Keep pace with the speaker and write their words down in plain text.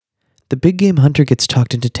The big game hunter gets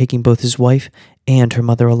talked into taking both his wife and her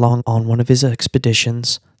mother along on one of his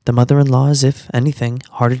expeditions. The mother-in-law is, if anything,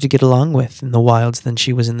 harder to get along with in the wilds than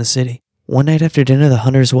she was in the city. One night after dinner, the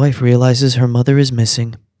hunter's wife realizes her mother is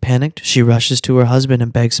missing. Panicked, she rushes to her husband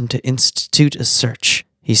and begs him to institute a search.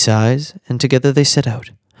 He sighs, and together they set out.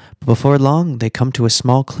 But before long, they come to a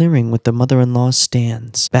small clearing with the mother-in-law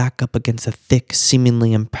stands, back up against a thick,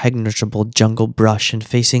 seemingly impenetrable jungle brush and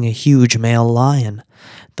facing a huge male lion.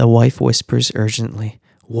 The wife whispers urgently,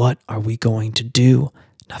 "What are we going to do?"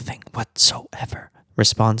 "Nothing whatsoever,"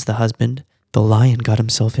 responds the husband. "The lion got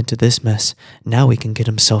himself into this mess. Now he can get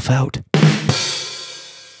himself out."